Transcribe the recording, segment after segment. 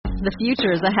The future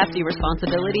is a hefty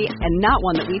responsibility and not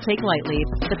one that we take lightly.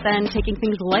 But then taking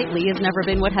things lightly has never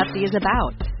been what Hefty is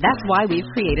about. That's why we've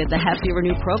created the Hefty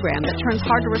Renew program that turns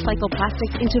hard-to-recycle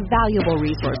plastics into valuable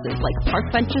resources like park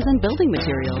benches and building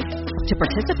materials. To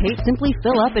participate, simply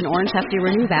fill up an orange Hefty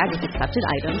Renew bag with accepted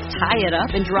items, tie it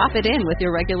up, and drop it in with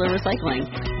your regular recycling.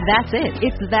 That's it.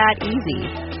 It's that easy.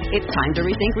 It's time to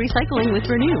rethink recycling with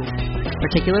Renew.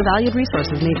 Particular valued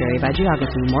resources may vary by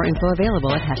geography. More info available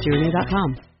at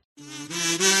heftyrenew.com.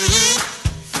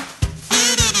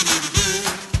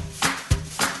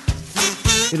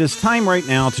 It is time right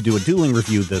now to do a dueling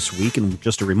review this week, and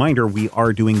just a reminder, we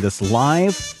are doing this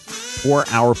live for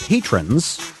our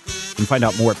patrons. You can find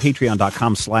out more at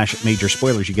patreon.com/major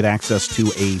spoilers. You get access to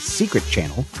a secret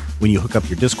channel when you hook up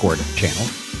your Discord channel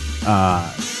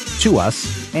to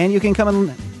us, and you can come and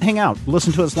hang out,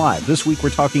 listen to us live. This week we're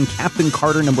talking Captain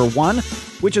Carter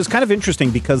 #1, which is kind of interesting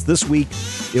because this week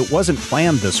it wasn't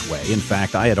planned this way. In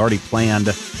fact, I had already planned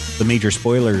the Major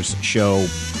Spoilers show,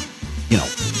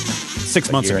 6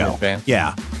 months ago.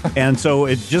 Yeah. And so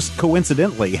it just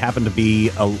coincidentally happened to be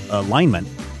a alignment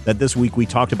that this week we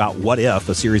talked about What If,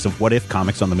 a series of What If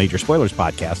comics on the Major Spoilers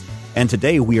podcast. And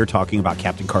today we are talking about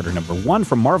Captain Carter #1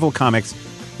 from Marvel Comics,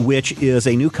 which is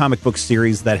a new comic book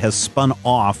series that has spun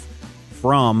off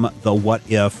from the What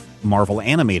If Marvel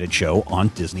animated show on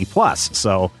Disney+.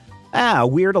 So,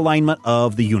 weird alignment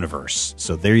of the universe.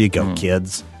 So there you go,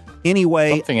 kids.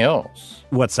 Anyway. Something else.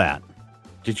 What's that?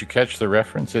 Did you catch the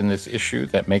reference in this issue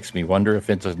that makes me wonder if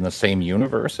it's in the same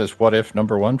universe as What If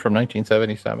 #1 from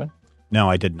 1977? No,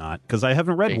 I did not, because I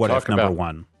haven't read What If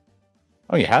 #1.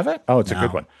 Oh, you haven't? Oh, it's a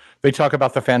good one. They talk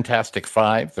about the Fantastic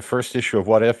Five. The first issue of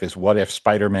What If is what if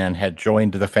Spider-Man had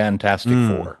joined the Fantastic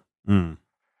Four.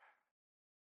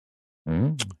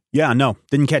 Yeah, no,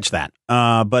 didn't catch that.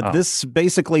 But this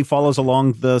basically follows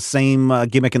along the same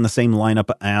gimmick and the same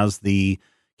lineup as the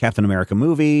Captain America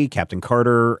movie. Captain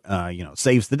Carter,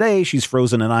 saves the day. She's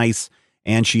frozen in ice,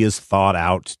 and she is thawed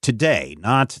out today.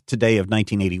 Not today of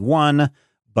 1981,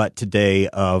 but today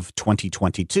of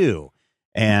 2022.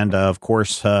 And, of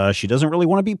course, she doesn't really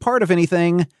want to be part of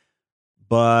anything,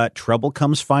 but trouble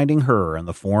comes finding her in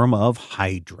the form of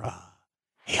Hydra.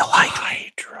 Hail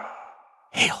Hydra.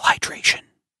 Hail hydration.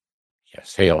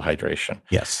 Yes, hail hydration.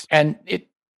 Yes. And it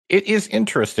is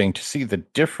interesting to see the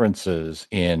differences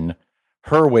in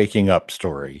her waking up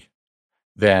story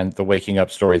than the waking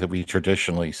up story that we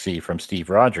traditionally see from Steve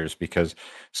Rogers, because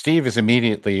Steve is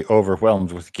immediately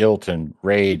overwhelmed with guilt and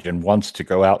rage and wants to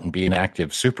go out and be an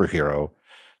active superhero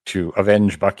to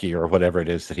avenge Bucky or whatever it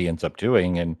is that he ends up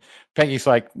doing. And Peggy's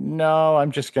like, no,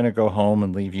 I'm just going to go home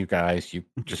and leave you guys. You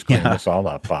just clean this all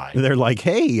up. Bye. They're like,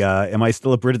 hey, am I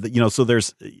still a Brit? So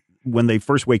there's, when they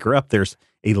first wake her up, there's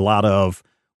a lot of,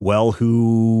 well,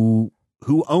 who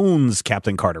owns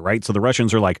Captain Carter, right? So the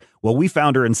Russians are like, well, we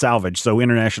found her in salvage, so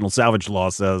international salvage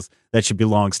law says that she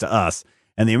belongs to us.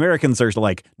 And the Americans are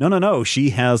like, no,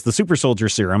 she has the super soldier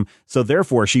serum, so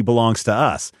therefore she belongs to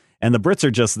us. And the Brits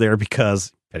are just there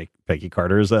because Peggy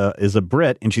Carter is a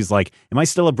Brit, and she's like, am I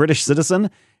still a British citizen?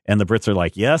 And the Brits are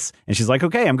like, yes. And she's like,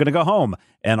 okay, I'm going to go home.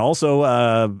 And also,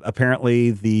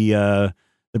 apparently the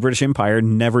British Empire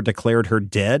never declared her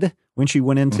dead when she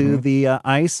went into the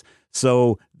ice.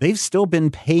 So they've still been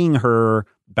paying her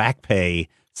back pay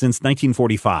since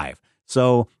 1945.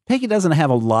 So Peggy doesn't have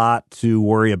a lot to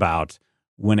worry about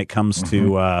when it comes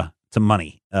to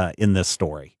money in this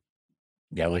story.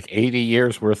 Yeah, like 80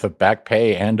 years worth of back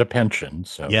pay and a pension.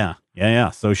 So yeah.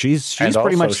 So she's and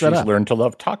pretty much set she's up. Learned to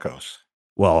love tacos.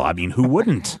 Well, I mean, who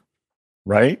wouldn't?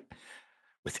 Right?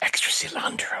 With extra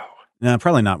cilantro. No,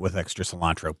 probably not with extra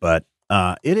cilantro, but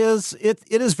it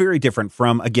is very different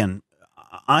from, again,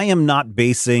 I am not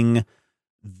basing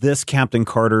this Captain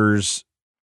Carter's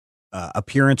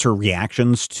appearance or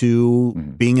reactions to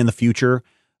being in the future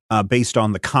based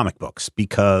on the comic books,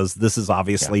 because this is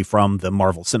obviously from the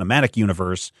Marvel Cinematic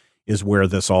Universe is where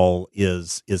this all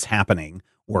is happening,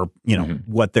 or,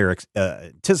 what they're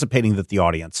anticipating that the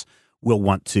audience will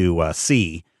want to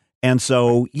see. And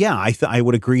so, yeah, I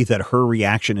would agree that her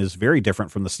reaction is very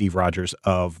different from the Steve Rogers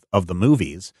of the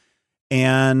movies.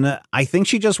 And I think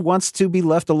she just wants to be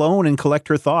left alone and collect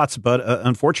her thoughts. But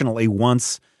unfortunately,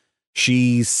 once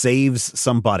she saves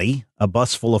somebody, a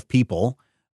bus full of people,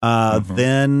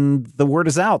 then the word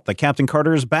is out that Captain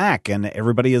Carter is back, and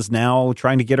everybody is now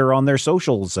trying to get her on their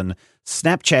socials and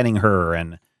Snapchatting her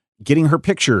and getting her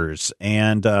pictures.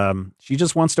 And she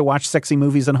just wants to watch sexy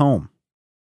movies at home.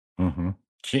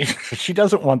 She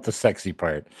doesn't want the sexy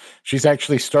part. She's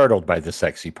actually startled by the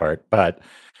sexy part. But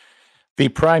the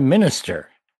Prime Minister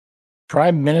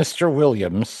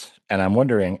Williams, And I'm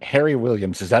wondering, Harry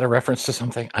Williams, is that a reference to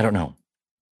something? I don't know.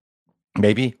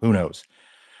 Maybe. Who knows?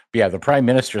 But yeah, the prime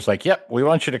minister's like, yep, we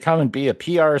want you to come and be a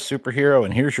PR superhero,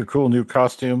 and here's your cool new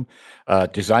costume,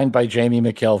 designed by Jamie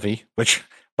McKelvey, which,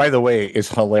 by the way, is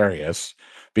hilarious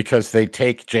because they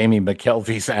take Jamie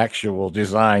McKelvey's actual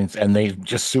designs and they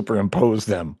just superimpose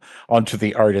them onto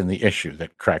the art in the issue.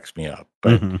 That cracks me up.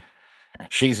 But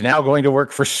she's now going to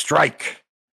work for Strike,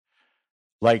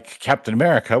 like Captain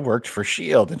America worked for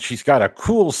S.H.I.E.L.D., and she's got a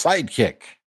cool sidekick.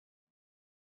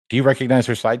 Do you recognize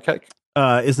her sidekick?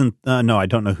 No, I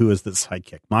don't know who is the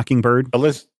sidekick. Mockingbird?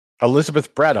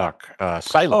 Elizabeth Braddock,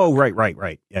 Psylocke. Oh,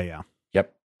 right. Yeah.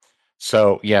 Yep.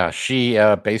 So, yeah, she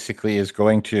basically is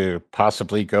going to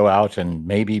possibly go out and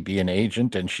maybe be an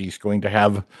agent, and she's going to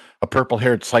have a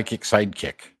purple-haired psychic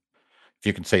sidekick. If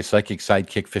you can say psychic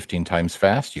sidekick 15 times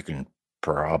fast, you can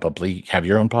probably have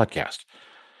your own podcast.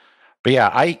 But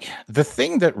yeah, the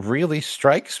thing that really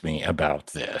strikes me about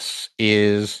this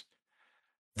is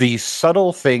the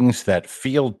subtle things that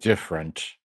feel different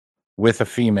with a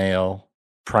female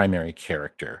primary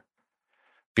character.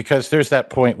 Because there's that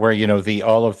point where,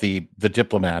 all of the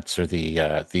diplomats or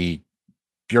the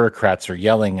bureaucrats are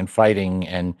yelling and fighting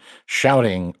and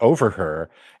shouting over her,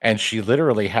 and she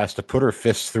literally has to put her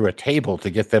fists through a table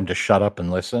to get them to shut up and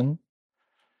listen.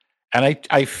 And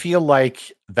I feel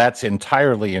like that's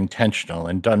entirely intentional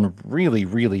and done really,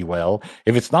 really well.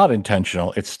 If it's not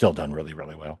intentional, it's still done really,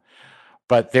 really well.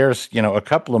 But there's, a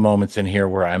couple of moments in here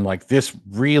where I'm like, this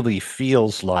really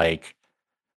feels like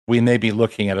we may be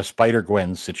looking at a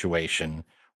Spider-Gwen situation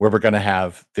where we're going to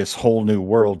have this whole new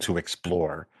world to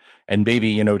explore. And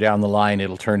maybe, down the line,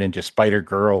 it'll turn into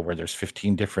Spider-Girl where there's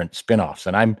 15 different spinoffs.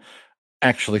 And I'm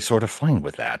actually sort of fine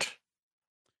with that.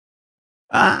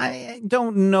 I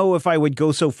don't know if I would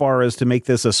go so far as to make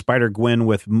this a Spider-Gwen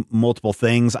with multiple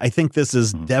things. I think this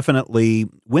is definitely,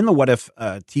 when the What If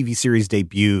TV series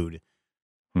debuted,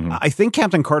 I think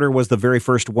Captain Carter was the very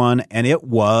first one, and it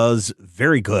was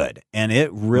very good. And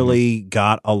it really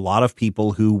got a lot of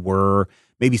people who were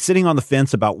maybe sitting on the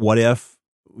fence about what if,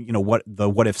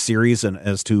 what if series and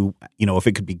as to, if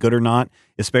it could be good or not,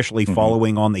 especially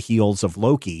following on the heels of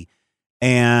Loki.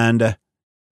 And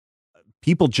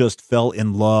people just fell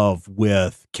in love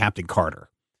with Captain Carter.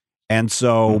 And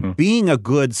so being a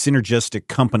good synergistic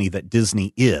company that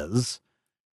Disney is,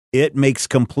 it makes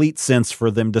complete sense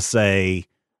for them to say,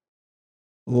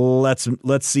 let's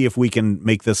see if we can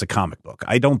make this a comic book.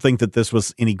 I don't think that this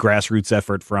was any grassroots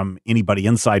effort from anybody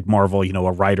inside Marvel,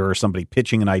 a writer or somebody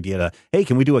pitching an idea to, hey,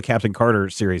 can we do a Captain Carter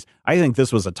series? I think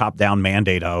this was a top-down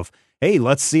mandate of, hey,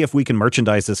 let's see if we can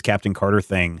merchandise this Captain Carter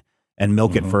thing and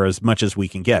milk it for as much as we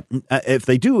can get. If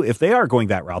they are going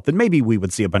that route, then maybe we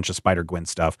would see a bunch of Spider-Gwen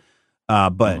stuff.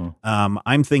 But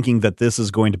I'm thinking that this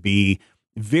is going to be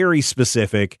very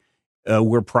specific.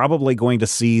 We're probably going to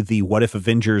see the What If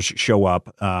Avengers show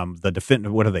up.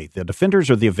 What are they? The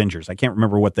Defenders or the Avengers? I can't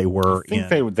remember what they were. I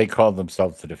think they called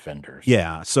themselves the Defenders.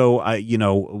 Yeah. So,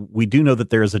 we do know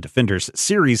that there is a Defenders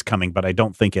series coming, but I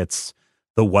don't think it's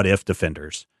the What If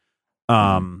Defenders.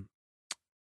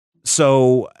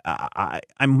 So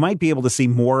I might be able to see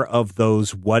more of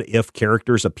those what if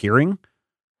characters appearing.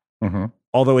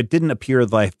 Although it didn't appear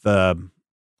like the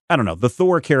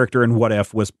Thor character in What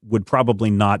If would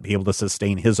probably not be able to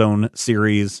sustain his own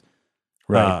series.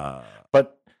 Right.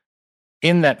 But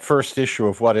in that first issue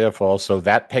of What If also,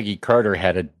 that Peggy Carter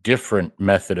had a different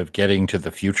method of getting to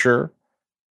the future.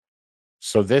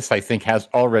 So this, I think, has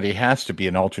to be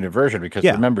an alternate version because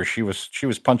remember, she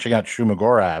was punching out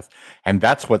Shumagorath, and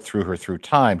that's what threw her through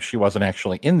time. She wasn't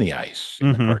actually in the ice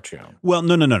in the cartoon. Well,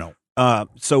 no.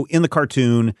 So in the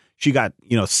cartoon, she got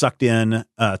sucked in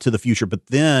to the future, but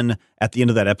then at the end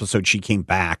of that episode, she came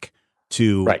back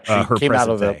to her came out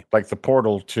of day. the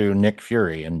portal to Nick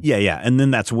Fury, and and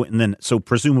then so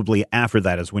presumably after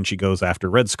that is when she goes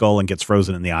after Red Skull and gets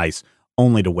frozen in the ice,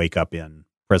 only to wake up in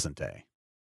present day.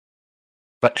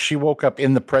 But she woke up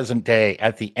in the present day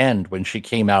at the end when she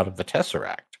came out of the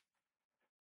Tesseract.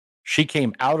 She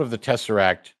came out of the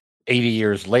Tesseract 80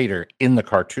 years later in the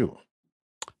cartoon.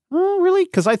 Oh, really?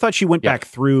 Because I thought she went back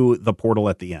through the portal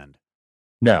at the end.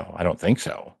 No, I don't think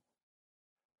so.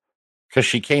 Because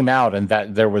she came out and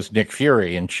that there was Nick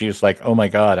Fury, and she was like, "Oh my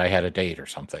God, I had a date or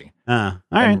something." All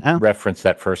right, reference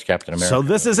that first Captain America. So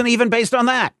this isn't even based on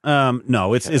that.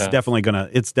 No, it's definitely gonna.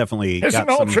 It's definitely it's an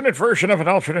alternate version of an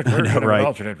alternate version of an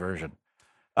alternate version.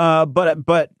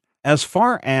 But as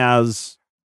far as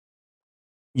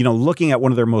looking at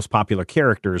one of their most popular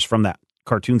characters from that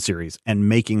cartoon series and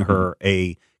making her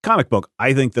a comic book,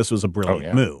 I think this was a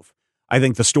brilliant move. I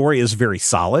think the story is very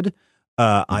solid.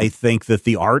 I think that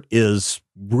the art is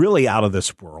really out of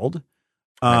this world.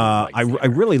 I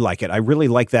really like it. I really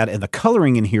like that. And the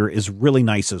coloring in here is really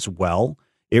nice as well.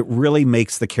 It really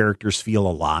makes the characters feel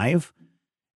alive.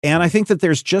 And I think that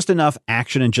there's just enough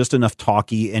action and just enough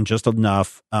talky and just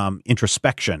enough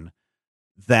introspection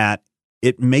that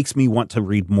it makes me want to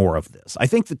read more of this. I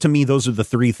think that to me, those are the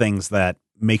three things that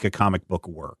make a comic book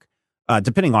work,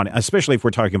 depending on, especially if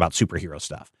we're talking about superhero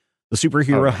stuff. The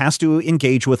superhero has to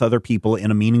engage with other people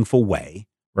in a meaningful way,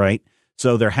 right?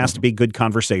 So there has to be good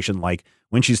conversation, like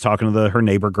when she's talking to her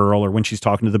neighbor girl or when she's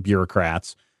talking to the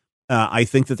bureaucrats. I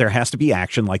think that there has to be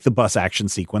action, like the bus action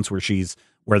sequence where she's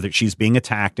being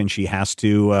attacked and she has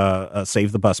to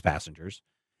save the bus passengers.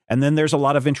 And then there's a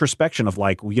lot of introspection of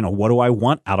like, what do I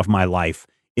want out of my life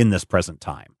in this present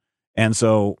time? And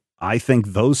so I think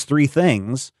those three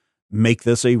things make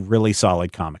this a really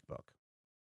solid comic book.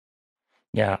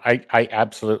 Yeah, I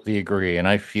absolutely agree. And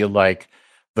I feel like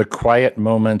the quiet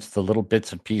moments, the little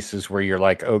bits and pieces where you're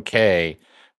like, okay,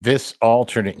 this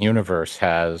alternate universe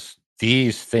has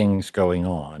these things going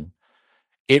on.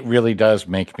 It really does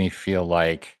make me feel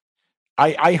like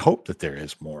I hope that there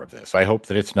is more of this. I hope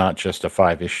that it's not just a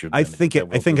 5-issue. I think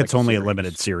it's only a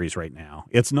limited series right now.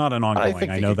 It's not an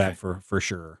ongoing. I know that for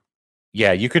sure.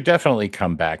 Yeah, you could definitely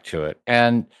come back to it.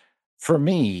 And for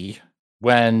me,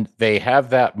 when they have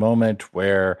that moment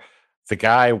where the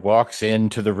guy walks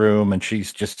into the room and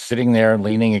she's just sitting there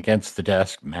leaning against the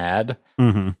desk, mad,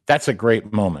 that's a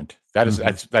great moment.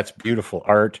 That's beautiful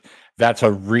art. That's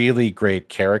a really great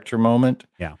character moment.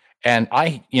 Yeah. And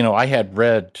I had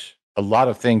read a lot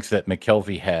of things that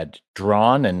McKelvey had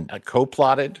drawn and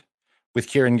co-plotted with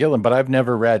Kieran Gillen, but I've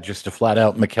never read just a flat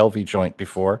out McKelvey joint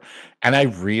before. And I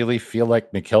really feel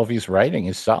like McKelvey's writing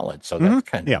is solid. So that's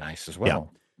kind of nice as well.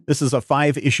 Yeah. This is a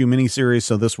 5-issue miniseries.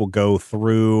 So this will go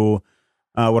through,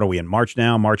 what are we in March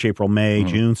now? March, April, May,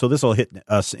 June. So this will hit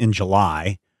us in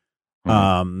July.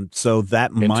 So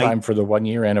that in might time for the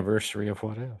 1-year anniversary of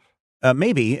What If.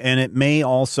 Maybe. And it may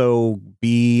also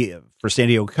be for San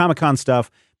Diego Comic-Con stuff,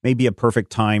 maybe a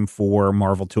perfect time for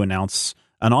Marvel to announce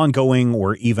an ongoing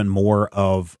or even more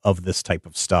of this type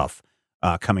of stuff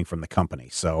coming from the company.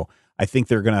 So I think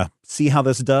they're going to see how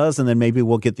this does, and then maybe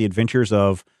we'll get the adventures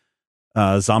of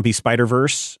Zombie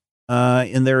Spider-Verse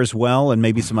in there as well, and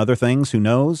maybe some other things. Who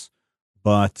knows?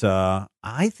 But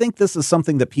I think this is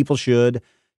something that people should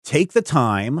take the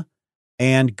time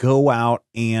and go out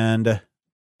and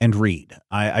read.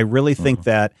 I really think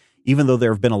that even though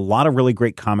there have been a lot of really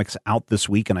great comics out this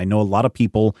week, and I know a lot of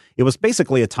people, it was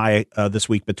basically a tie this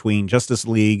week between Justice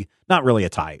League, not really a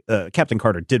tie. Captain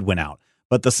Carter did win out,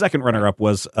 but the second runner-up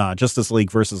was Justice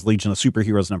League versus Legion of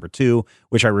Superheroes #2,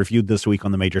 which I reviewed this week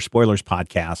on the Major Spoilers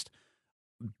podcast.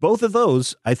 Both of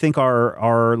those, I think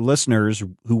our listeners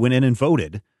who went in and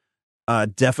voted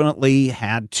definitely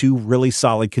had two really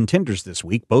solid contenders this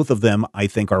week. Both of them, I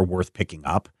think, are worth picking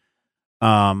up.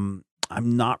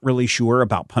 I'm not really sure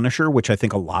about Punisher, which I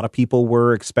think a lot of people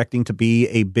were expecting to be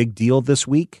a big deal this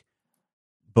week.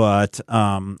 But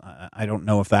I don't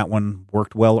know if that one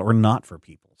worked well or not for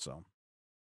people. So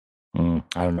I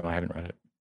don't know. I haven't read it.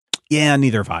 Yeah,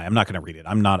 neither have I. I'm not going to read it.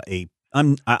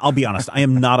 I'll be honest. I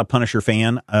am not a Punisher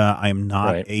fan. I am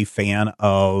not a fan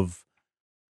of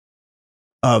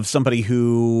somebody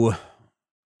who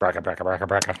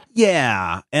Bracka.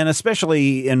 Yeah. And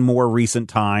especially in more recent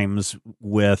times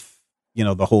with,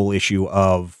 the whole issue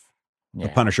of the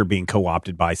Punisher being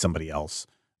co-opted by somebody else.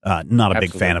 Not a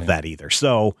big fan of that either.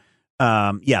 So,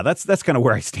 that's kind of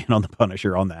where I stand on the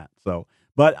Punisher on that. So,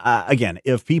 but again,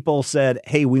 if people said,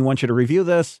 "Hey, we want you to review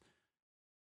this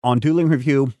on Dueling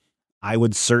Review," I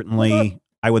would certainly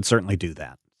do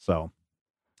that. So,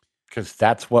 because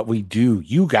that's what we do.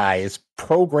 You guys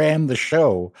program the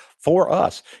show for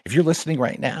us. If you're listening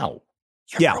right now,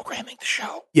 you're programming the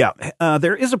show. Yeah.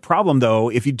 There is a problem, though.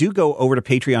 If you do go over to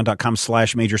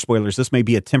patreon.com/major spoilers, this may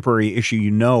be a temporary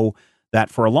issue. That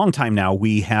for a long time now,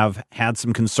 we have had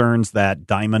some concerns that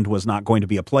Diamond was not going to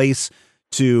be a place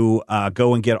to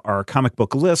go and get our comic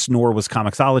book list, nor was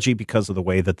Comixology, because of the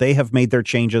way that they have made their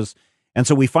changes. And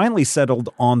so we finally settled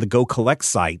on the Go Collect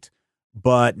site.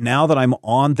 But now that I'm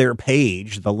on their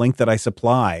page, the link that I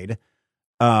supplied,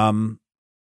 the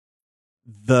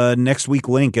next week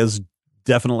link is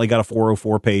definitely got a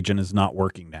 404 page and is not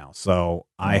working now. So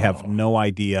I have no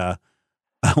idea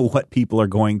what people are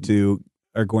going to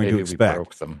expect. We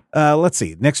broke them. Let's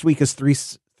see. Next week is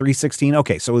 3/16.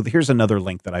 Okay, so here's another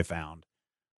link that I found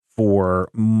for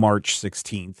March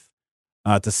 16th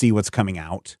to see what's coming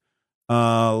out.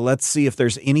 Let's see if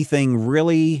there's anything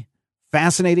really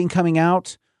fascinating coming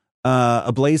out.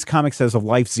 Ablaze Comics says of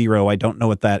Life Zero. I don't know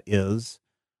what that is.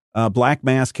 Black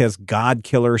Mask has God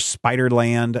Killer,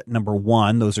 Spiderland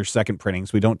 #1. Those are second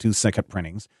printings. We don't do second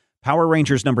printings. Power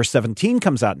Rangers #17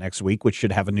 comes out next week, which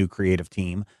should have a new creative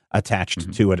team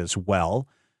attached to it as well.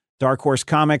 Dark Horse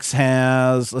Comics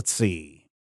has, let's see,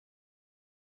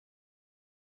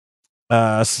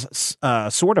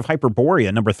 Sword of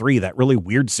Hyperborea #3, that really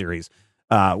weird series.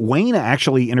 Wayne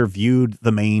actually interviewed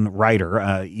the main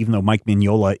writer, even though Mike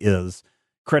Mignola is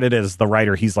credited as the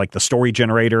writer. He's like the story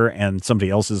generator and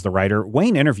somebody else is the writer.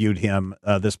 Wayne interviewed him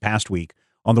this past week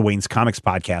on the Wayne's Comics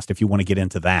podcast, if you want to get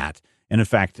into that. And in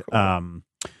fact,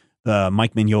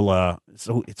 Mike Mignola,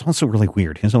 so it's also really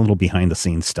weird. Here's a little behind the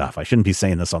scenes stuff. I shouldn't be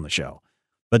saying this on the show,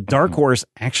 but Dark Horse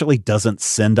actually doesn't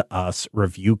send us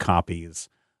review copies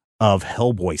of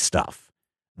Hellboy stuff.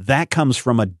 That comes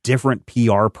from a different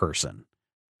PR person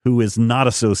who is not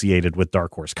associated with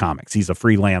Dark Horse Comics. He's a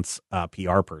freelance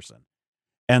PR person.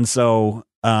 And so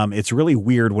it's really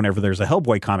weird whenever there's a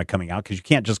Hellboy comic coming out, because you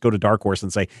can't just go to Dark Horse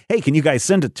and say, hey, can you guys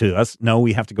send it to us? No,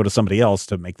 we have to go to somebody else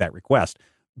to make that request.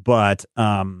 But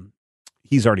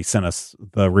he's already sent us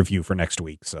the review for next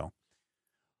week. So,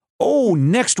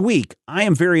 next week, I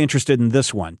am very interested in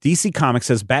this one. DC Comics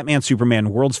has Batman Superman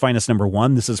World's Finest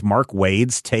 #1. This is Mark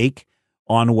Waid's take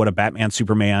on what a Batman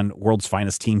Superman World's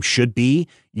Finest team should be.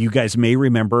 You guys may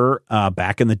remember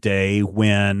back in the day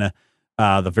when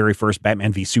the very first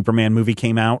Batman v Superman movie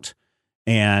came out,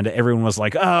 and everyone was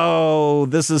like, oh,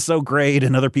 this is so great.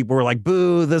 And other people were like,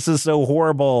 boo, this is so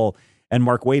horrible. And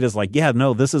Mark Waid is like, yeah,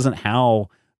 no, this isn't how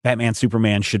Batman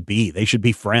Superman should be. They should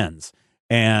be friends.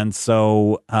 And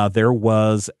so there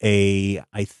was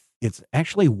it's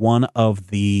actually one of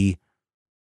the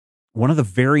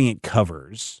variant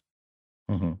covers.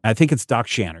 I think it's Doc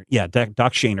Shaner. Yeah,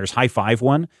 Doc Shaner's High Five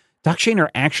one. Doc Shaner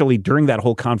actually, during that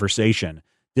whole conversation,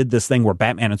 did this thing where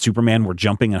Batman and Superman were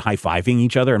jumping and high-fiving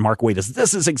each other. And Mark Waid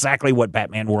this is exactly what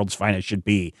Batman World's Finest should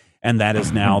be. And that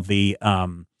is now the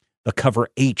cover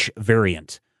H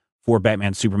variant for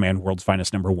Batman Superman World's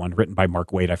Finest #1, written by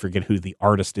Mark Waid. I forget who the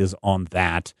artist is on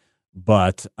that,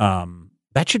 but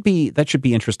that should be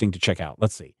interesting to check out.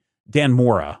 Let's see. Dan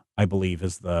Mora, I believe,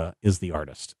 is the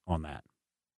artist on that.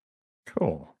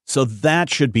 Cool. So that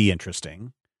should be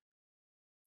interesting.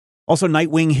 Also,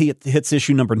 Nightwing hits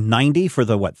issue number 90 for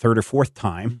the, third or fourth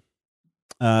time.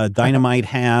 Dynamite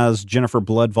has Jennifer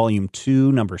Blood Volume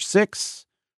 2, number 6.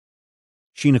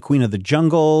 Sheena, Queen of the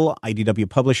Jungle. IDW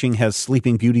Publishing has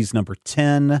Sleeping Beauties number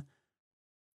 10.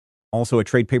 Also a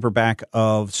trade paperback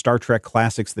of Star Trek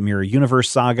Classics, The Mirror Universe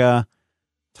Saga.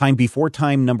 Time Before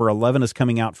Time number 11 is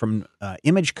coming out from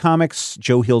Image Comics.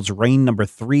 Joe Hill's Reign number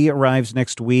 3 arrives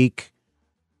next week.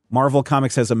 Marvel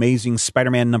Comics has Amazing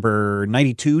Spider-Man number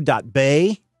 92,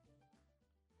 Bay.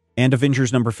 And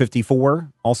Avengers number 54.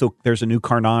 Also, there's a new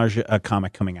Carnage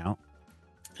comic coming out.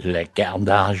 Le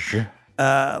Carnage.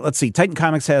 Let's see. Titan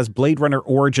Comics has Blade Runner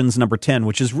Origins number 10,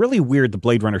 which is really weird, the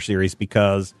Blade Runner series,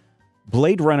 because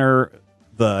Blade Runner,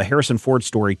 the Harrison Ford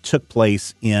story, took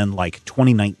place in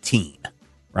 2019,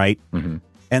 right?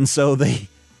 And so then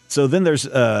there's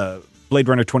Blade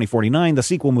Runner 2049, the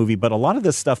sequel movie, but a lot of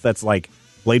this stuff that's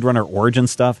Blade Runner origin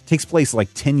stuff takes place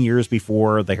 10 years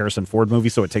before the Harrison Ford movie.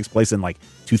 So it takes place in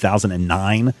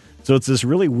 2009. So it's this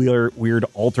really weird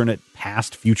alternate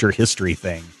past future history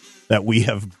thing that we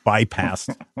have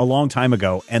bypassed a long time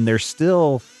ago. And they're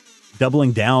still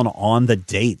doubling down on the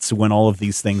dates when all of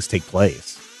these things take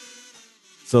place.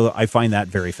 So I find that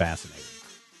very fascinating.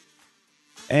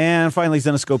 And finally,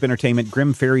 Zenoscope Entertainment,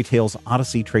 Grimm Fairy Tales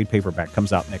Odyssey trade paperback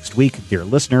comes out next week. Dear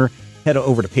listener, head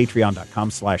over to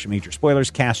patreon.com/major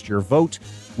spoilers. Cast your vote.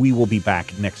 We will be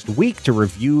back next week to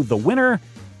review the winner.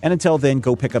 And until then,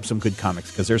 go pick up some good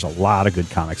comics, because there's a lot of good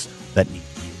comics that need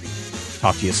to be read.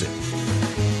 Talk to you soon.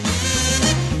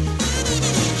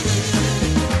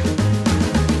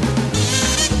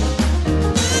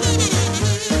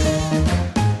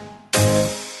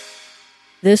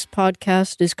 This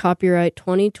podcast is copyright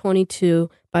 2022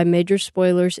 by Major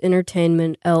Spoilers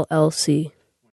Entertainment, LLC.